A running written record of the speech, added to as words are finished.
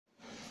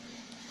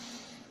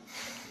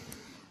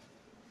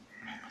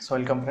So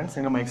welcome friends,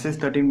 in exercise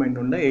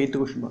 13.1 8th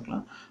question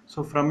பார்க்கலாம். So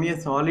from a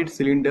solid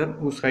cylinder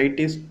whose height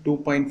is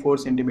 2.4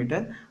 cm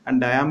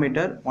and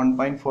diameter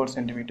 1.4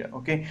 cm.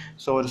 Okay,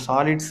 so ஒரு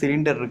solid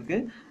cylinder இருக்கு.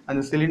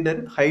 அந்த cylinder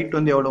height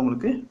வந்து எவ்வளவு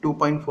உங்களுக்கு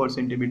 2.4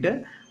 cm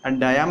and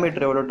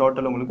diameter எவ்வளவு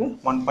total உங்களுக்கு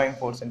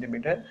 1.4 cm.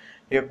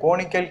 A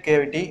conical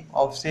cavity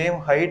of same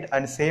height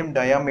and same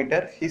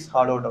diameter is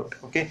hollowed out.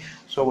 Okay,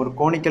 so ஒரு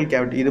conical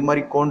cavity இது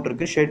மாதிரி கோன்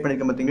இருக்கு, ஷேட்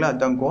பண்ணிருக்கேன் பாத்தீங்களா,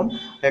 அதான் cone.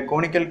 A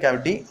conical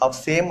cavity of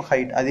same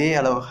height, அதே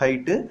அளவு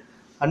height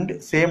and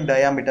same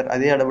diameter,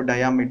 அதே அளவு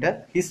diameter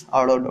is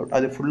hollowed out.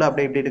 அது ஃபுல்லா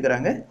அப்படியே எப்படி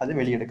எடுக்கறாங்க, அது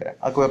வெளிய எடுக்கறாங்க.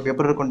 அது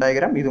எப்படி இருக்கும்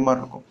டயகிராம் இது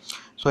மாதிரி இருக்கும்.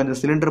 சோ இந்த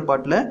சிலிண்டர்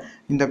பார்ட்ல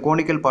இந்த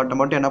கோனிக்கல் பார்ட்ட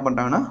மட்டும் என்ன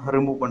பண்றாங்கன்னா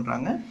ரிமூவ்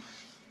பண்றாங்க.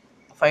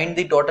 Find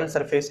the total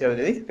surface area of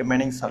the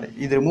remaining solid.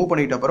 இது ரிமூவ்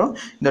பண்ணிட்ட அப்புறம்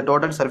இந்த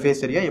total surface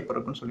area எப்படி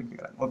இருக்கும்னு சொல்லி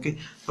கேக்குறாங்க. ஓகே,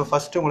 சோ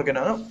ஃபர்ஸ்ட் உங்களுக்கு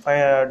என்னன்னா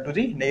to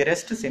the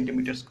nearest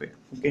centimeter square.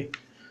 Okay,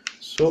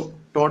 so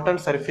total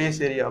surface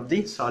area of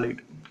the solid,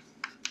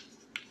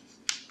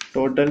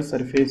 total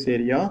surface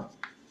area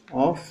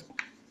of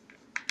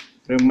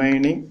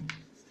remaining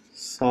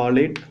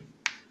solid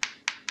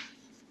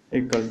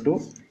equal to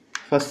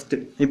first.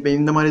 இப்போ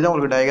இந்த மாதிரி தான்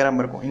உங்களுக்கு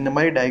டயகிராம் இருக்கும். இந்த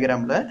மாதிரி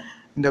டயகிராம்ல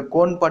இந்த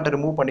கோன் பார்ட்டை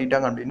ரிமூவ்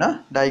பண்ணிட்டாங்க அப்படின்னா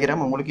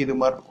டயகிராம் உங்களுக்கு இது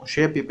மாதிரி இருக்கும்,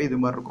 ஷேப் இப்போ இது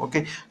மாதிரி இருக்கும். ஓகே,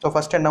 ஸோ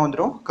ஃபர்ஸ்ட் என்ன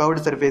வந்துடும்,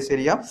 curved surface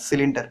area of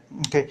cylinder.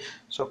 Okay,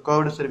 so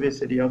curved surface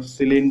area of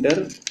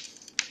cylinder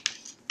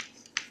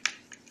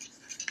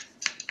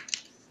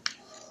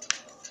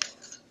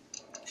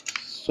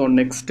so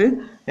next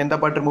எந்த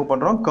பார்ட் ரிமூவ்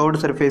பண்ணுறோம்,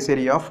 curved surface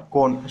area of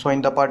cone. So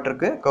இந்த பார்ட்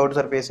இருக்கு, curved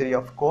surface area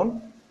of cone.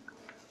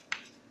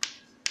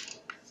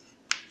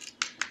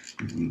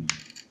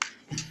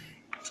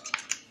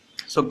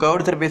 So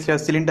curved surface area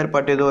cylinder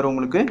part எது வரும்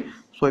உங்களுக்கு,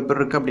 so இப்போ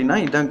இருக்கு அப்படின்னா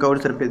இதுதான்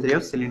curved surface area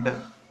of cylinder.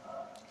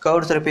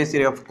 Curved surface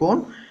area of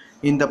cone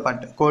இந்த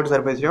part, curved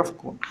surface area of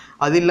cone.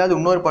 அது இல்லாத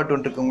இன்னொரு பார்ட்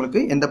ஒன்று இருக்கு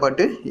உங்களுக்கு, எந்த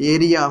part,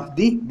 area of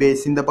the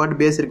base. இந்த பார்ட்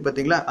பேஸ் இருக்கு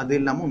பார்த்தீங்களா, அது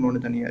இல்லாமல்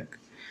இன்னொன்று தனியாக இருக்கு.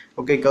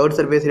 Okay, curved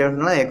surface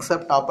area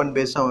accept top and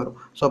base தான் வரும்.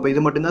 ஸோ அப்போ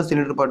இது மட்டும் தான்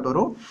சிலிண்டர் பார்ட்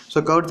வரும்.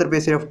 So curved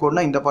surface area of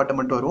கோன்னா இந்த பார்ட்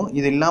மட்டும் வரும்.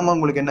 இது இல்லாமல்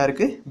உங்களுக்கு என்ன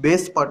இருக்கு,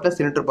 பேஸ் பார்ட்டில்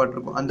சிலிண்டர் பார்ட்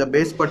இருக்கும். அந்த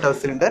பேஸ் பார்ட்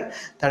ஆஃப் சிலிண்டர்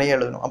தனியாக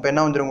எழுதணும். அப்போ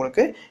என்ன வந்துடும்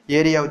உங்களுக்கு,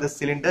 area of the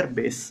cylinder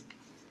base,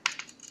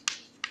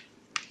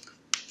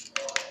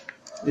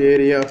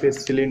 area of a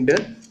cylinder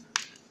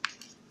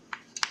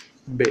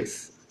base.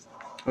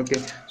 Okay,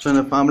 so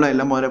இந்த ஃபார்முலா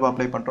எல்லாம் முதல்ல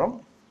அப்ளை பண்றோம்.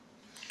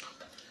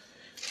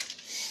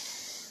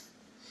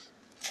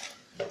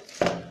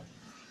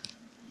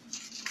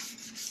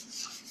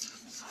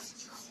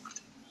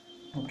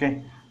 Okay,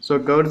 so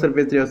curved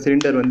surface area of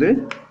cylinder வந்து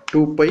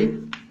 2 pi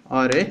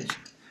rh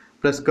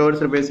plus curved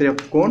surface area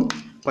of cone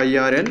pi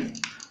rl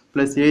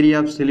plus area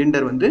of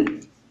cylinder வந்து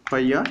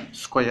pi r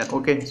square.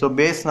 Okay, so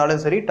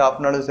பேஸ்னாலும் சரி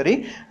டாப்னாலும் சரி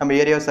நம்ம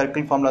area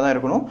circle ஃபார்மில் தான்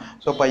இருக்கணும்.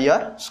 So pi r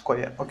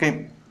square. Okay,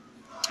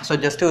 so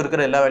just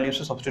இருக்கிற எல்லா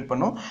வேல்யூஸும் சப்ஸ்டியூட்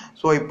பண்ணும்.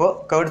 ஸோ இப்போ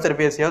curved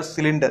surface area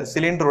cylinder,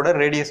 சிலிண்டரோட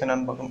radius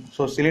என்னன்னு பார்க்கணும்.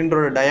 ஸோ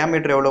சிலிண்டரோட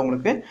டயாமீட்டர் எவ்வளோ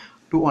உங்களுக்கு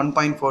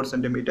 1.4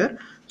 centimetre.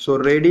 So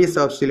radius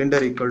of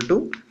cylinder equal to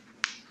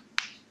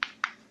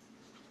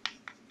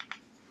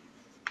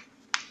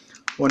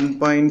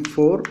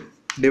 1.4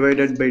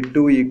 divided by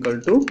 2 equal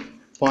to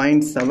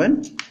 0.7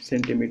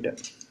 centimeter.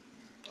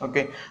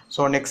 Okay,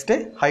 so next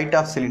height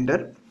of cylinder.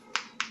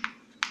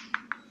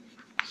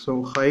 So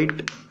height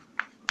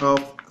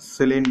of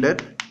cylinder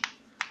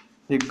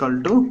equal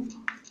to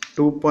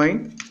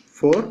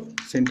 2.4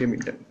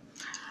 centimeter.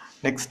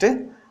 Next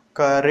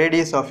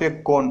radius of a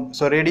cone.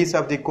 So radius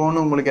of the cone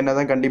உங்களுக்கு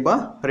என்னதான் கண்டிப்பா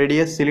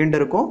radius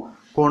cylinderக்கும்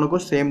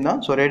கோனுக்கும் same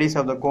தான். So radius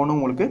of the கோனும்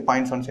உங்களுக்கு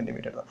 0.7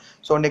 centimetre தான்.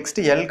 So next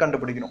L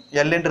கண்டுபிடிக்கணும்.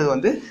 எல்ன்றது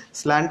வந்து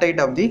slant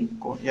height of the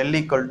cone. L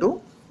equal to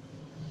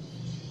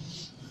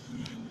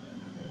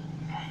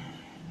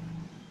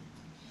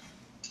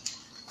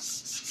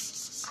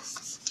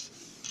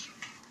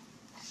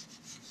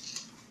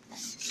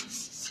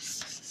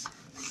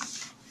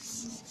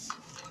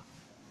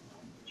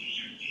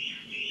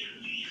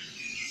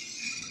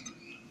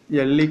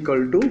L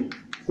equal to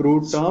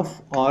root of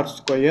r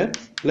square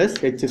plus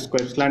h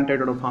square. Slant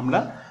height ஓட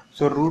formula.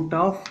 So root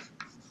of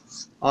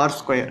r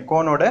square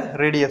கோனோட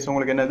radius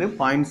உங்களுக்கு என்னது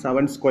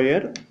 0.7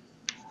 square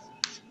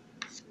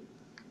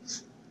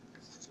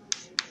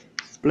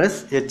plus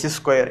h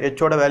square.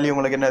 h ஓட value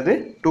உங்களுக்கு என்னது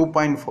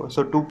 2.4.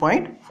 So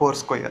 2.4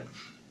 square.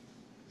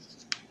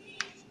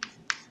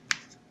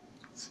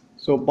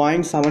 So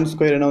 0.7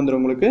 square என்ன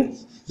வந்துடும் உங்களுக்கு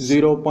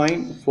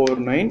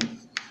 0.49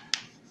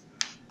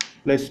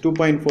 plus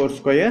 2.4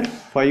 square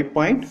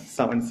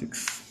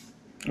 5.76.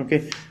 Okay,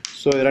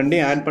 so இது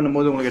ரெண்டையும் ஆட்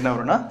பண்ணும்போது உங்களுக்கு என்ன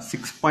வரும்னா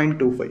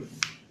 6.25.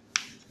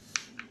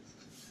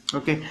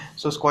 Okay,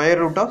 so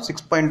square root of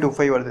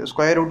 6.25 வருது.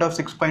 ஸ்கொயர் ரூட் ஆஃப்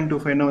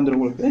 6.25 என்ன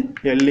வந்துடும் உங்களுக்கு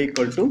L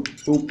equal to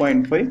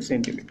 2.5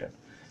 centimetre.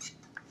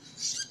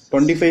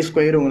 25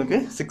 square உங்களுக்கு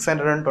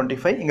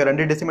 625. இங்கே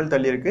 2 டெசிமல்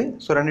தள்ளி இருக்கு.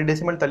 ஸோ 2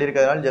 டெசிமல் தள்ளி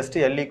இருக்கிறதுனால just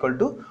L equal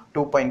to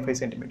 2.5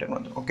 centimetre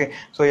வந்துடும். ஓகே,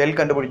 ஸோ எல்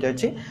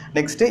கண்டுபிடிச்சாச்சு.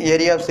 Next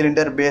area of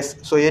cylinder base.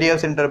 So area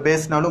of cylinder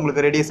பேஸ்னாலும்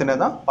உங்களுக்கு ரேடியஸ் என்ன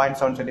தான்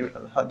 0.7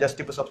 சென்டிமீட்டர்.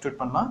 ஜஸ்ட் இப்போ சப்ஸ்டியூட்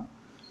பண்ணலாம்.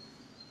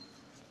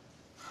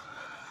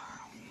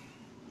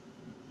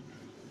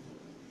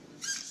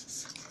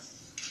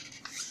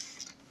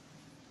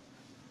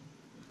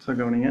 ஸோ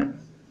கவனிங்க.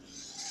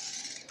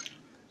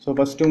 ஸோ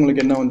ஃபஸ்ட்டு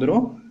உங்களுக்கு என்ன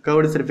வந்துடும்,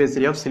 curved surface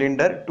area of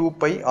cylinder 2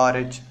 pi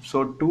RH. So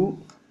 2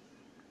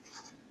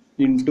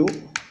 into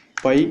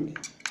pi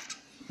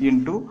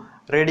into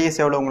radius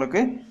எவ்வளோ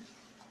உங்களுக்கு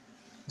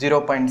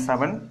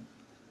 0.7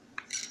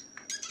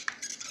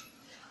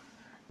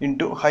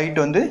 into height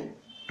வந்து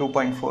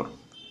 2.4.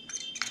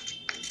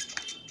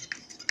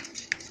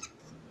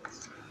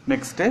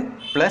 Next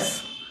plus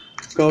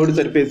curved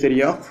surface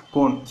area of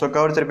cone. So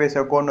curved surface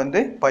of cone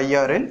வந்து pi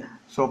RL.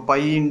 So pi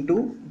into,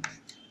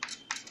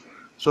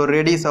 so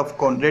radius of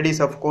cone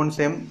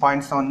same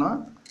 0.7 தான்.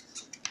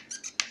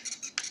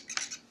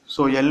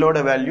 So L ஓட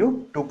value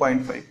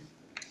 2.5.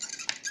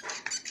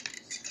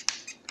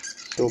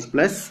 So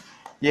plus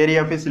area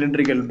of a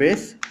cylindrical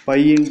base pi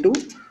into,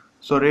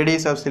 so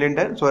radius of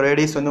cylinder, so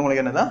radius வந்து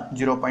உங்களுக்கு என்னதா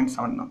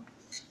 0.7 தான்.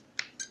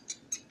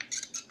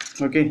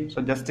 Okay, so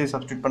just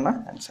substitute பண்ணா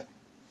answer.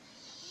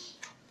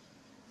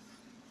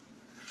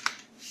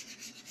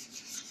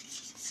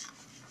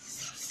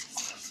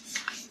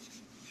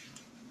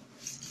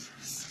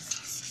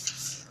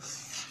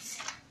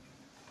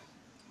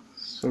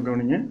 So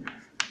கவனிங்க.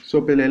 So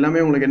இப்போ இதில்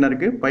எல்லாமே உங்களுக்கு என்ன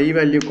இருக்குது, பை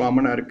வேல்யூ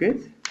காமனாக இருக்குது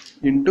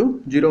இன்ட்டு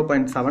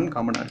 0.7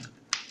 காமனாக இருக்குது.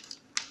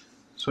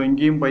 ஸோ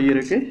இங்கேயும் பை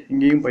இருக்குது,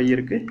 இங்கேயும் பை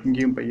இருக்குது,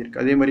 இங்கேயும் பை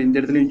இருக்குது. அதே மாதிரி இந்த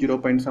இடத்துலையும்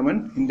 0.7,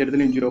 இந்த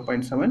இடத்துலையும்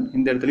 0.7,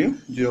 இந்த இடத்துலையும்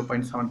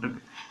 0.7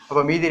 இருக்குது.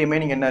 அப்போ மீதி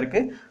ரிமைனிங் என்ன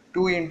இருக்குது,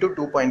 2 into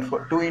 2.4.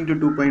 2 into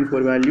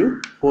 2.4 value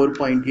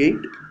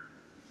 4.8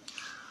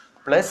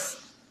 plus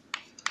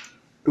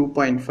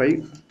 2.5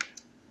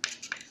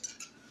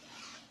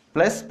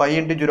 plus pi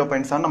into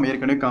 0.7 நம்ம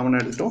ஏற்கனவே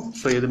காமனாக எடுத்துட்டோம்.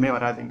 ஸோ எதுவுமே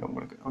வராதுங்க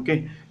உங்களுக்கு. ஓகே,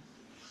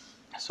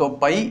 ஸோ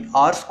பை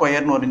ஆர்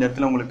ஸ்கொயர்னு ஒரு இந்த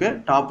இடத்துல உங்களுக்கு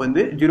டாப்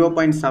வந்து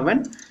 0.7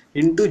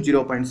 இன்ட்டு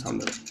 0.7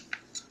 வரும்.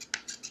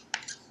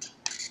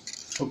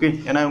 ஓகே,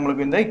 ஏன்னா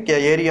உங்களுக்கு இந்த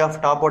area of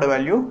டாப்போட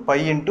value pi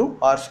into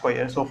R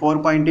square. So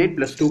 4.8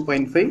 plus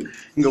 2.5,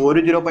 இங்கே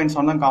ஒரு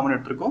 0.7 தான் காமன்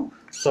எடுத்துருக்கோம்.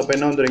 ஸோ அப்போ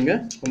என்ன வந்துடுங்க,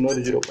 இன்னொரு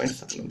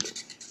 0.7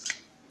 வந்துடும்.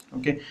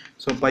 ஓகே,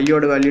 ஸோ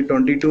பையோட வேல்யூ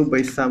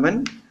 22/7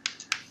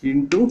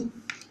 இன்ட்டு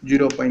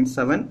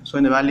 0.7. ஸோ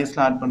இந்த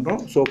வேல்யூஸ்லாம் ஆட்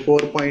பண்ணுறோம். So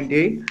 4.8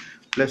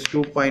 plus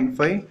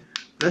 2.5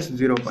 plus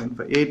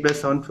 0.5, 8 +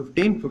 7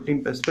 15, 15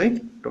 + 5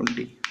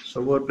 20. So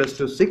 4 +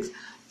 2 6,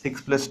 6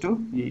 + 2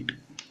 8.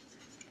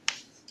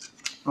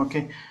 Okay,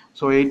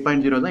 so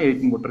 8.0 தான்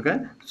 8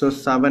 போட்டிருக்கேன். ஸோ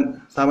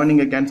 7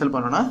 இங்கே கேன்சல்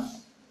பண்ணோன்னா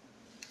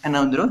என்ன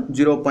வந்துடும்,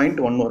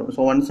 0.1 வரும்.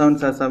 ஸோ 1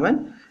 7 7,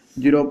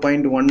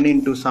 0.1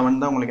 into 7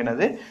 தான் உங்களுக்கு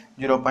என்னது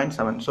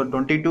 0.7. So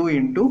 22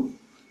 into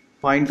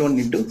 0.1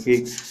 into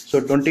 8. So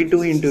 22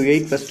 into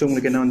 8 first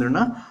உங்களுக்கு என்ன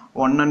வந்துடும்னா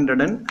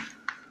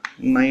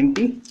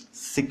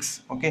 196.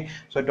 Okay,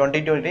 so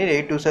 22 into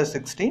 8 2 are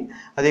 16.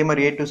 அதே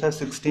மாதிரி 8 2 are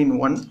 16,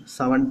 1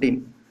 17.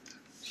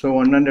 So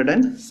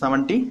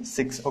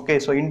 176. Okay,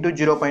 so into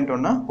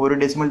 0.1னா ஒரு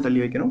டெசிமல் தள்ளி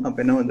வைக்கணும். அப்போ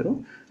என்ன வந்துடும்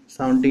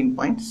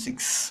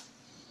 17.6.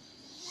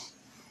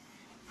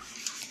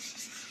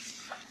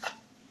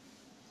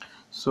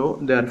 So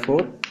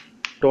therefore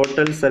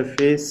total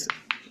surface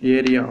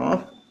area of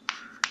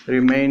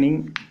remaining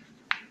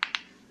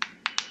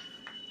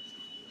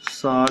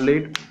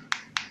solid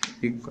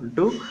equal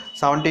to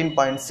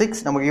 17.6.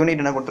 நமக்கு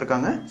யூனிட் என்ன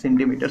கொடுத்திருக்காங்க,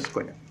 centimetre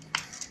square.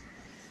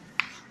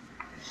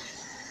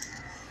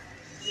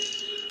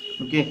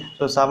 Okay,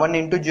 so 7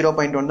 into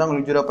 0.1 தான்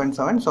உங்களுக்கு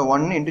 0.7. ஸோ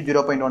 1 into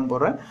 0.1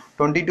 போடுறேன்.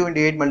 22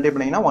 into 8 மல்டிப்ளை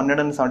பண்ணிங்கன்னா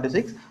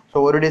 176. ஸோ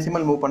ஒரு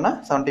டெசிமல் மூவ் பண்ணால்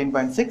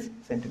 17.6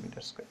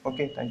 சென்டிமீட்டர் ஸ்கொயர்.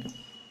 Okay, thank you.